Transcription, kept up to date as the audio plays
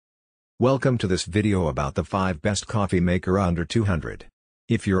Welcome to this video about the 5 best coffee maker under 200.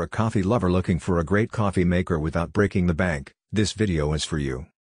 If you're a coffee lover looking for a great coffee maker without breaking the bank, this video is for you.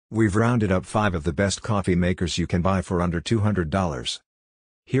 We've rounded up 5 of the best coffee makers you can buy for under $200.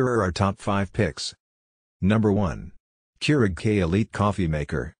 Here are our top 5 picks. Number 1. Keurig K Elite Coffee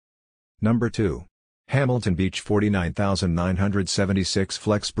Maker. Number 2. Hamilton Beach 49976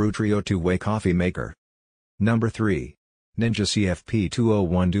 FlexBrew Trio 2-Way Coffee Maker. Number 3. Ninja CFP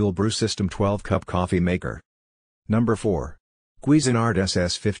 201 DualBrew System 12-Cup Coffee Maker. Number 4. Cuisinart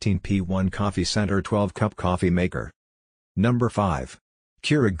SS15P1 Coffee Center 12-Cup Coffee Maker. Number 5.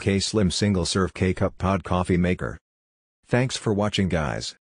 Keurig K Slim Single Serve K-Cup Pod Coffee Maker. Thanks for watching, guys.